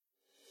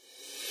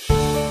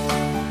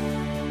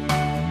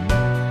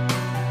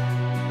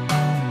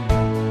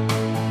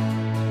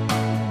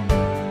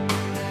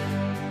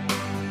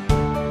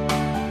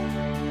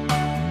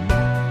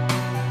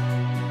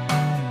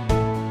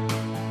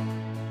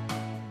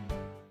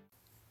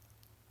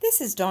This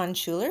is Dawn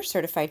Schuler,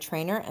 certified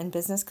trainer and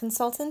business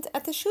consultant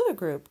at the Schuler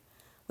Group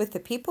with the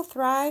People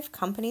Thrive,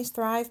 Companies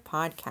Thrive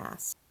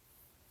podcast.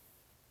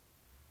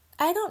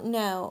 I don't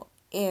know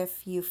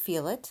if you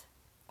feel it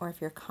or if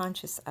you're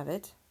conscious of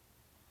it,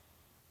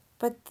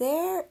 but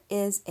there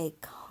is a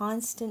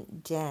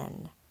constant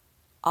din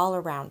all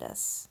around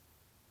us.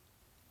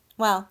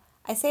 Well,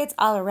 I say it's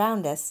all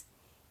around us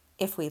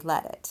if we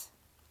let it.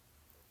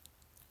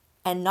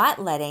 And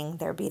not letting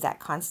there be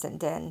that constant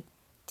din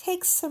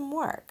takes some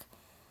work.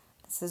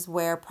 This is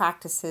where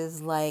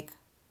practices like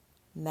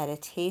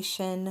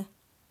meditation,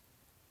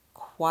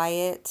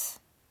 quiet,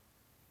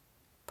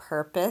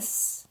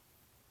 purpose,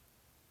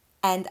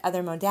 and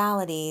other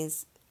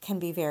modalities can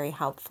be very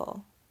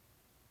helpful.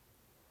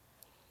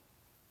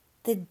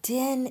 The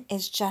din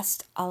is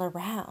just all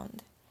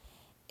around.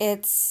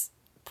 It's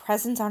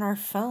present on our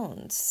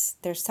phones.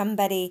 There's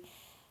somebody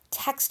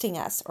texting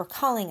us or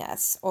calling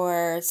us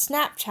or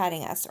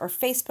Snapchatting us or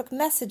Facebook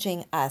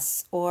messaging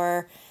us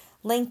or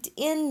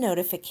LinkedIn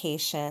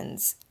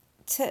notifications,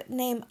 to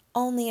name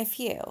only a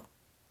few.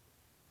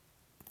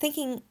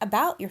 Thinking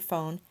about your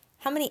phone,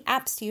 how many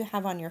apps do you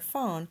have on your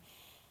phone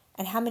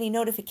and how many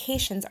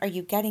notifications are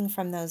you getting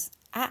from those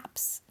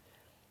apps?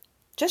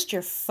 Just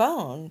your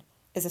phone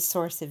is a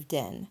source of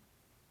din.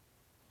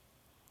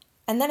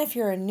 And then if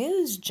you're a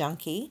news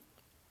junkie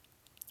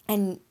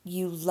and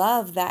you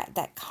love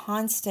that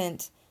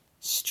constant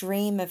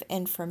stream of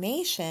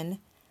information,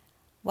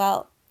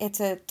 well, it's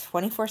a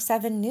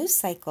 24/7 news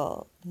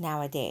cycle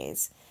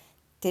nowadays.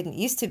 Didn't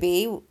used to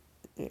be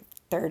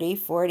 30,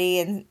 40,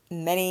 and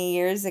many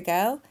years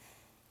ago.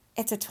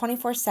 It's a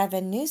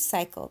 24/7 news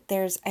cycle.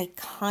 There's a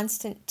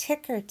constant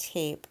ticker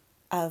tape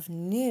of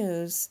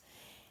news.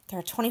 There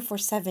are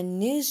 24/7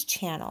 news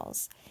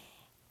channels.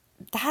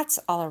 That's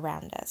all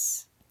around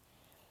us.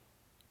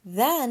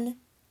 Then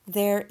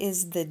there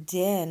is the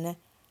din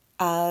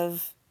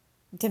of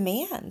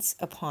demands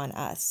upon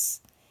us.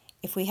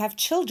 If we have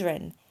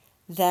children,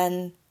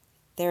 then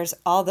there's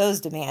all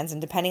those demands,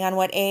 and depending on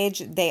what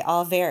age, they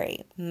all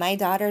vary. My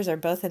daughters are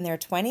both in their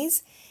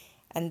 20s,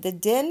 and the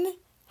din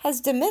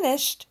has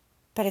diminished,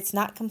 but it's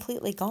not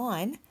completely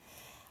gone.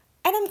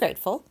 And I'm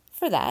grateful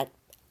for that.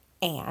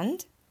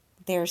 And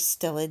there's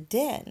still a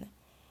din.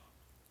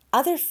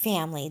 Other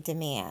family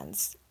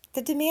demands,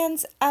 the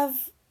demands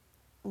of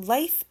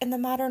life in the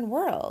modern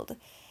world.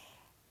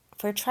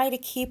 If we're trying to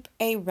keep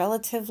a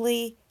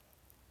relatively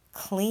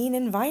clean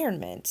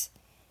environment,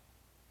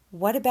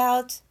 what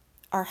about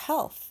our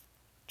health?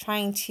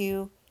 Trying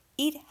to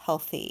eat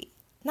healthy,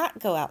 not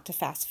go out to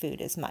fast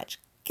food as much.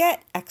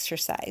 Get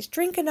exercise,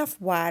 drink enough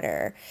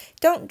water,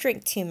 don't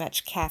drink too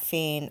much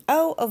caffeine.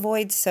 Oh,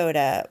 avoid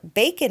soda.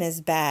 Bacon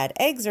is bad.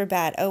 Eggs are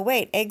bad. Oh,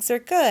 wait, eggs are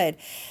good.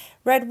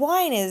 Red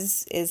wine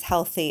is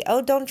healthy.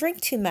 Oh, don't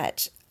drink too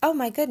much. Oh,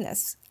 my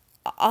goodness.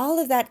 All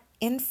of that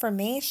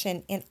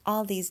information in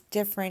all these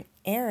different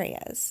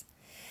areas.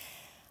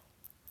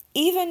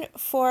 Even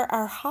for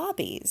our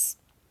hobbies,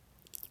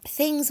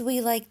 things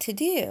we like to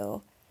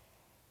do,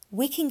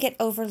 we can get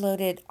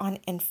overloaded on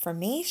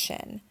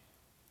information.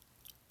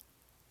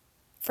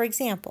 For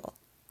example,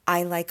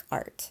 I like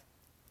art.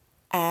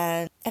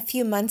 And a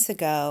few months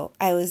ago,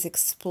 I was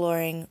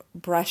exploring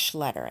brush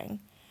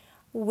lettering,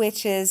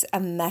 which is a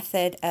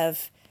method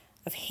of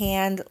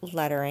hand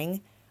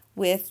lettering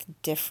with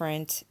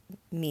different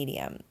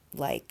medium,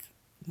 like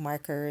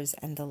markers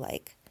and the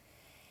like.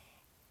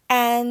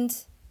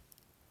 And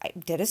I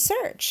did a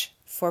search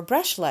for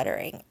brush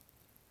lettering.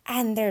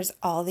 And there's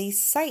all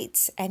these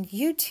sites and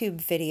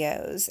YouTube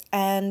videos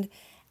and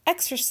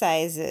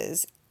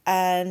exercises.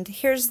 And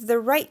here's the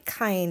right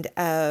kind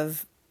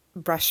of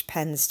brush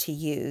pens to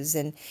use.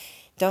 And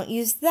don't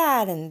use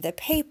that. And the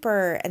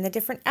paper and the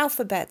different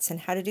alphabets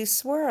and how to do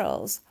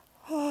swirls.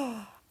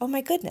 Oh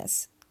my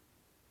goodness.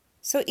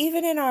 So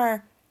even in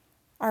our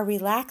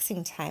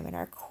relaxing time and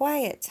our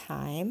quiet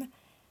time,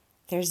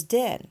 there's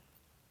din.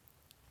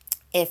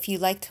 If you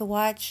like to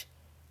watch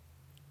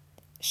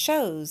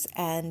shows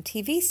and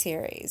TV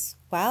series,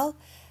 well,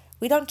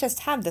 we don't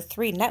just have the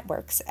 3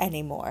 networks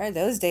anymore.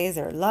 Those days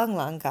are long,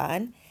 long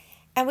gone.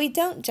 And we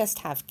don't just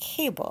have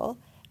cable,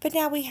 but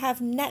now we have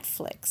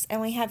Netflix and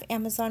we have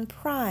Amazon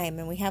Prime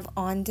and we have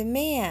On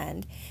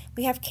Demand.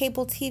 We have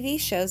cable TV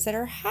shows that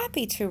are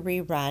happy to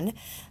rerun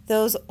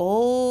those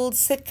old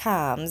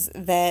sitcoms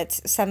that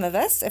some of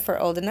us, if we're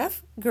old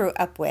enough, grew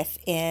up with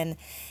in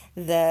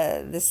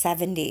the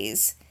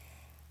 70s.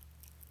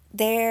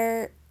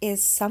 There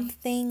is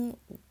something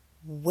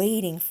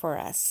waiting for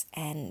us,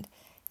 and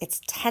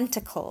its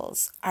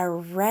tentacles are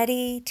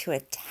ready to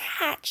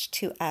attach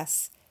to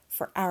us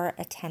for our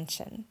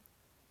attention.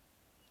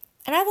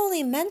 And I've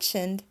only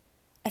mentioned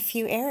a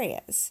few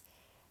areas.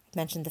 I've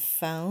mentioned the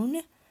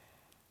phone,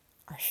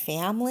 our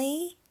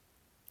family,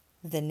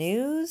 the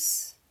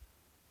news,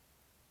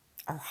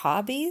 our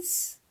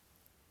hobbies,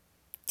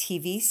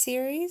 TV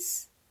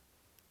series,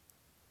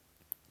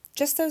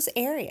 just those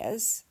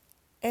areas.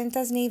 And it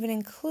doesn't even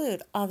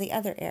include all the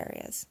other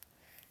areas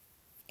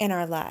in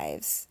our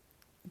lives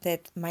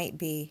that might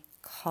be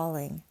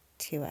calling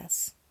to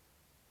us.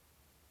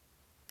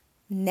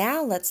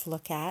 Now let's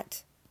look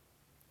at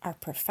our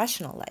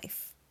professional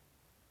life.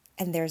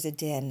 And there's a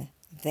din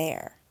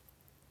there.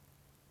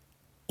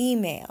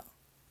 Email,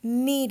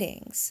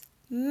 meetings,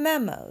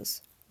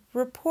 memos,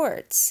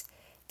 reports,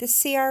 the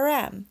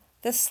CRM,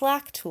 the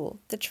Slack tool,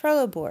 the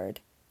Trello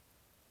board.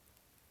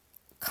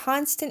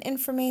 Constant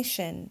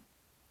information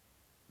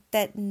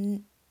that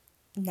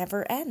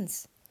never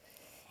ends.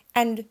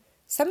 And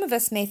some of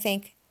us may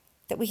think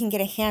that we can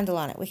get a handle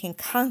on it. We can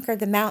conquer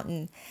the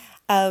mountain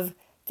of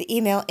the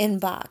email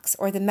inbox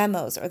or the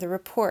memos or the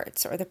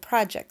reports or the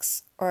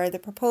projects or the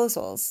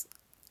proposals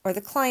or the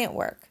client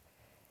work.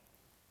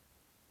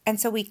 And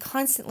so we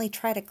constantly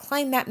try to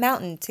climb that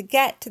mountain to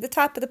get to the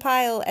top of the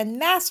pile and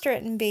master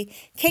it and be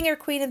king or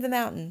queen of the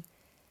mountain.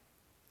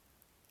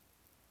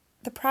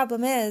 The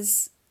problem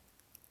is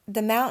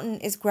the mountain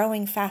is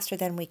growing faster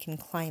than we can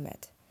climb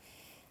it.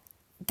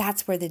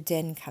 That's where the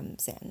din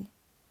comes in.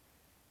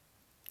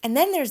 And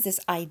then there's this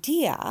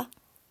idea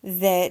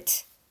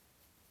that,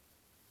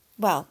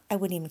 well, I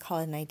wouldn't even call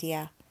it an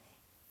idea.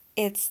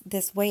 It's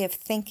this way of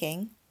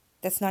thinking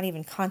that's not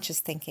even conscious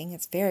thinking.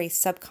 It's very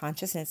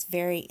subconscious and it's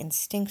very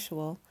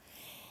instinctual.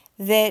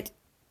 That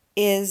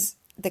is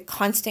the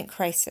constant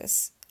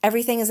crisis.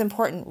 Everything is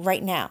important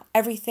right now.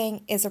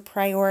 Everything is a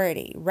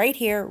priority. Right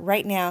here,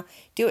 right now.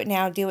 Do it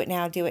now, do it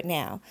now, do it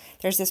now.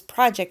 There's this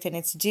project and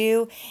it's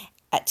due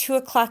at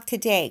 2:00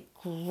 today.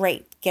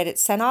 Great. Get it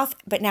sent off.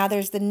 But now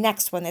there's the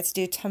next one that's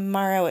due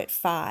tomorrow at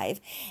 5.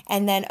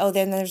 And then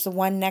there's the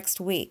one next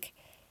week.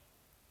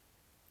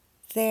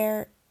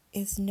 There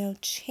is no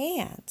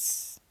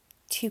chance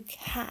to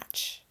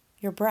catch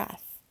your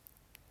breath.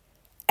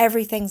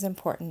 Everything's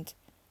important.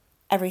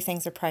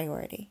 Everything's a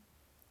priority.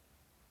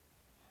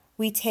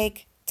 We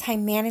take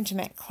time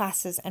management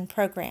classes and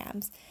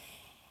programs.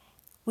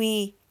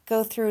 We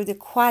go through the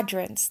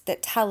quadrants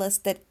that tell us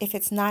that if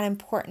it's not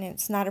important,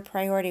 it's not a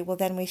priority, well,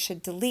 then we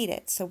should delete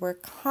it. So we're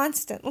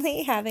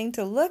constantly having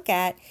to look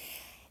at,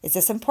 is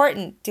this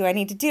important? Do I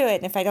need to do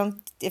it?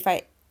 And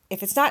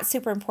if it's not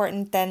super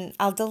important, then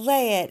I'll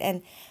delay it.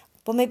 And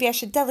well, maybe I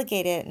should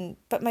delegate it.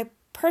 But my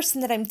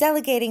person that I'm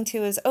delegating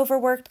to is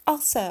overworked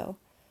also.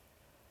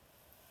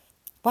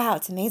 Wow,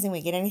 it's amazing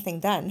we get anything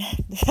done.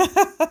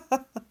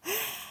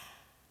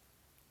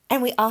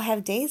 And we all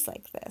have days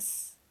like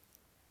this.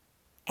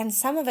 And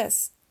some of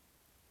us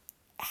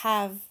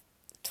have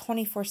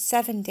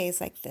 24/7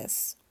 days like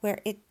this where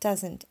it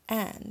doesn't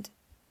end.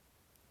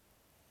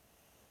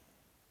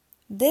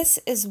 This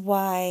is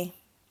why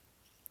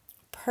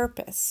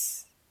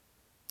purpose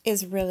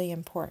is really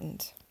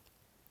important.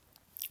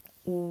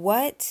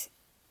 What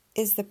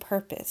is the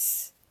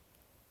purpose?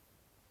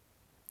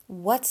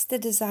 What's the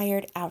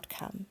desired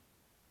outcome?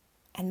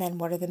 And then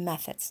what are the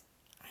methods?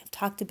 I've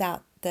talked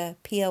about the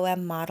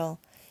POM model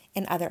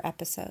in other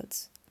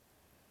episodes.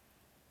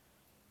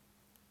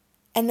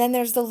 And then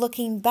there's the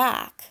looking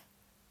back.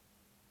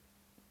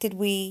 Did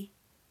we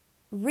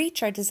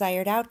reach our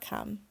desired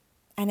outcome?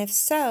 And if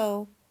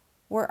so,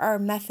 were our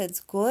methods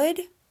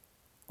good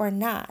or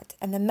not?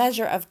 And the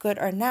measure of good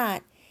or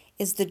not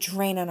is the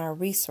drain on our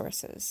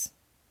resources.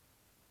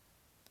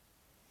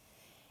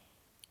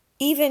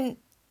 Even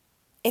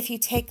if you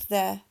take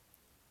the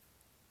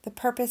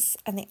purpose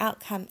and the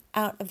outcome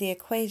out of the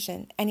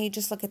equation and you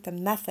just look at the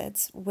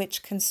methods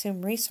which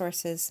consume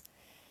resources,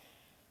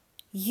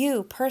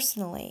 you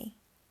personally,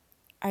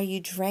 are you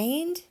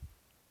drained?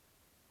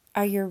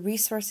 Are your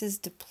resources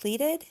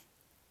depleted?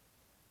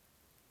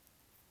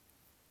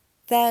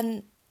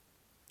 Then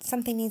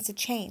something needs to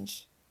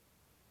change.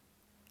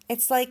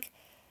 It's like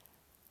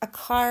a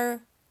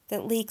car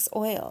that leaks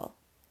oil.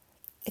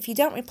 If you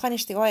don't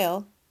replenish the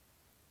oil,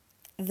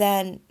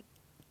 then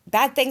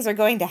bad things are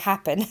going to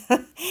happen.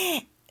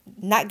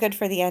 Not good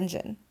for the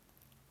engine.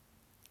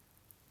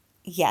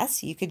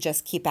 Yes, you could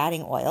just keep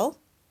adding oil,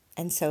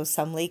 and so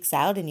some leaks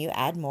out and you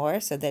add more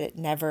so that it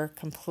never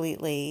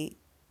completely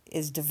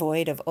is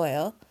devoid of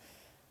oil.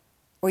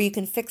 Or you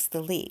can fix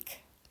the leak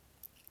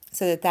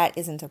so that that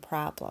isn't a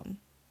problem.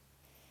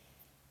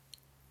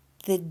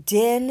 The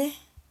din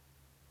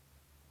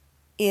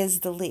is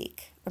the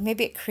leak, or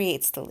maybe it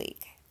creates the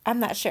leak. I'm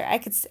not sure. I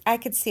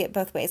could see it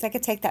both ways. I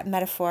could take that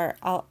metaphor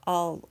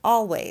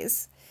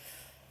always.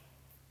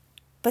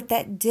 But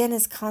that din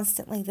is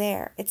constantly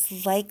there.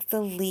 It's like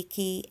the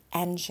leaky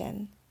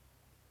engine.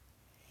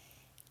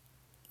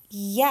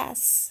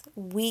 Yes,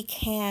 we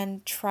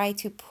can try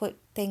to put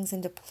things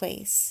into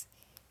place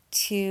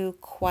to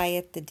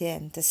quiet the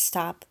din, to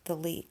stop the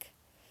leak.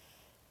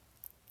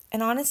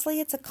 And honestly,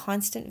 it's a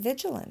constant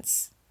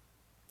vigilance.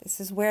 This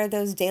is where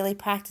those daily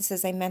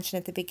practices I mentioned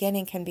at the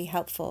beginning can be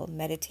helpful.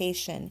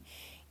 Meditation,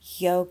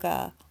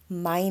 yoga,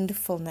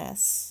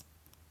 mindfulness,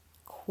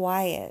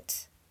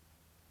 quiet.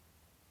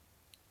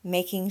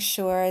 Making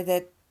sure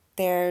that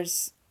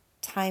there's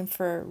time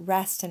for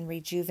rest and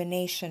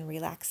rejuvenation,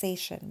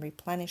 relaxation,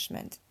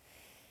 replenishment.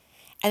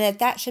 And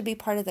that should be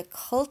part of the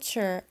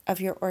culture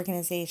of your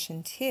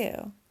organization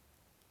too.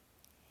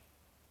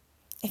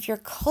 If your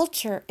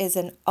culture is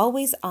an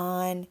always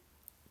on,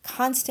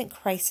 constant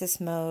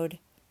crisis mode,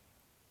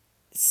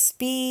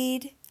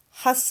 speed,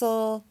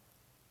 hustle,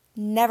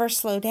 never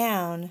slow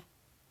down,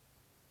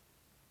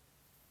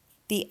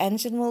 the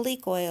engine will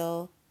leak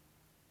oil,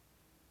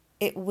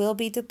 it will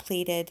be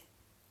depleted,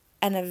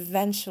 and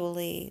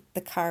eventually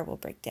the car will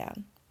break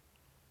down.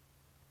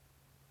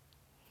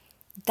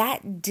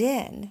 That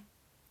din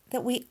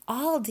that we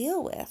all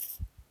deal with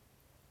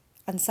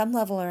on some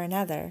level or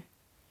another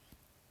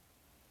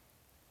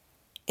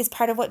is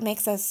part of what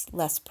makes us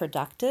less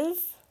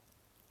productive,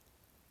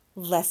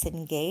 less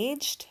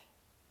engaged,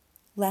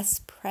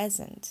 less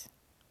present.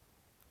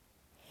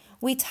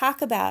 We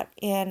talk about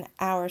in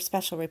our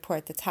special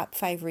report the top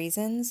 5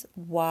 reasons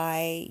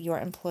why your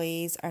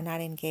employees are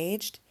not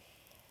engaged.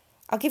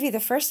 I'll give you the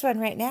first one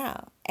right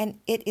now, and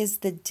it is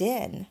the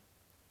din.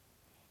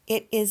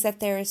 It is that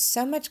there is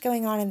so much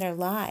going on in their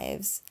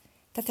lives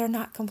that they're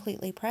not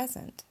completely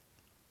present.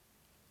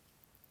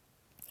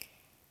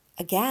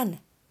 Again,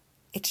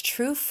 it's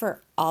true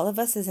for all of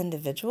us as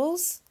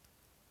individuals,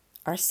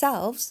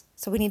 ourselves,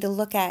 so we need to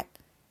look at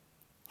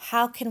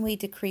how can we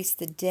decrease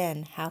the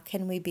din? How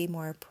can we be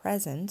more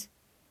present?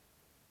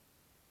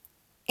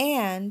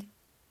 And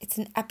it's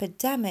an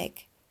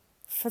epidemic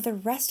for the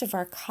rest of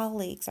our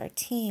colleagues, our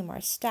team,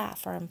 our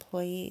staff, our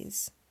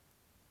employees.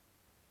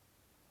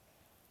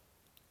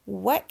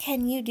 What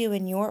can you do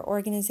in your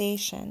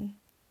organization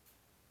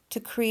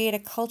to create a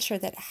culture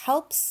that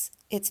helps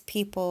its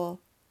people,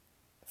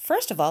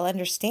 first of all,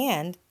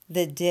 understand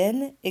the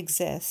din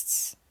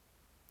exists,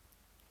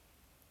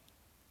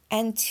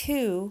 and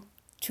 2,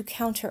 to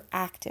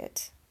counteract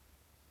it,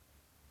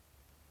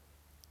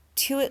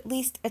 to at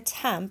least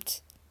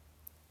attempt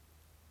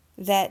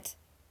that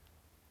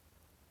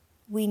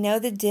we know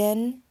the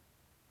din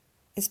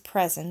is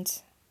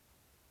present.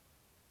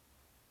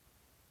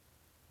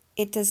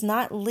 It does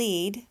not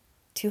lead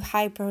to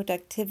high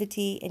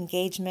productivity,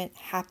 engagement,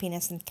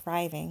 happiness, and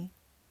thriving.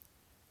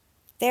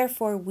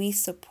 Therefore, we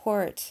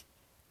support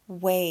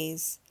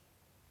ways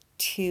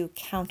to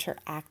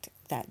counteract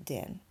that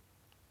din.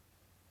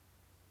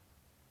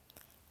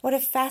 What a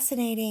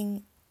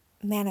fascinating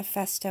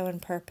manifesto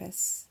and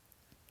purpose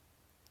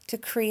to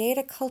create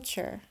a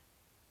culture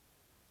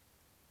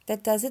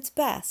that does its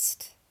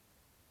best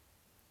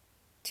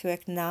to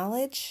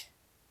acknowledge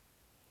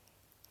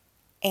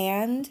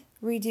and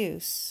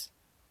reduce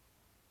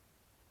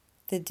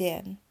the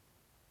din.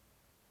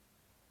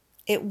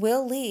 It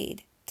will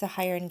lead to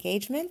higher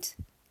engagement,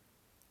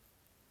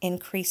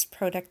 increased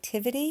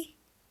productivity,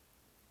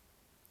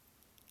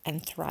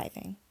 and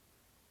thriving.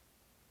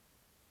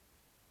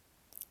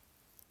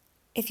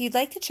 If you'd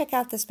like to check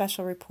out the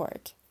special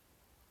report,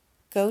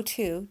 go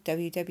to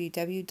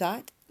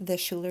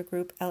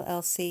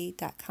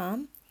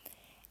www.theschulergroupllc.com,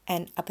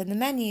 and up in the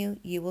menu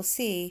you will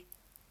see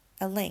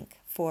a link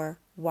for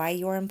why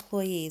your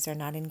employees are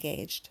not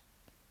engaged.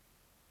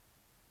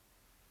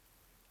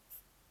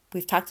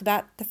 We've talked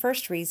about the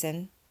first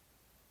reason,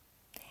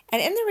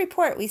 and in the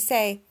report we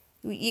say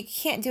you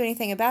can't do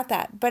anything about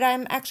that, but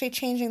I'm actually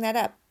changing that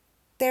up.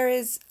 There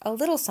is a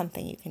little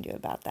something you can do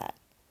about that.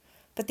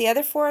 But the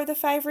other 4 of the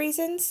 5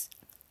 reasons,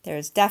 there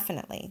is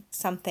definitely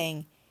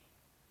something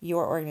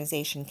your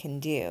organization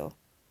can do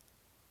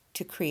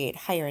to create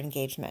higher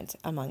engagement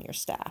among your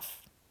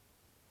staff.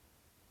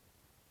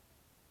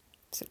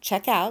 So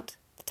check out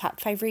the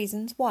top 5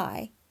 reasons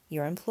why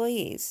your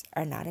employees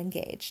are not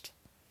engaged.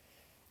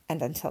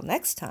 And until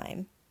next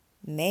time,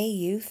 may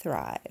you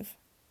thrive.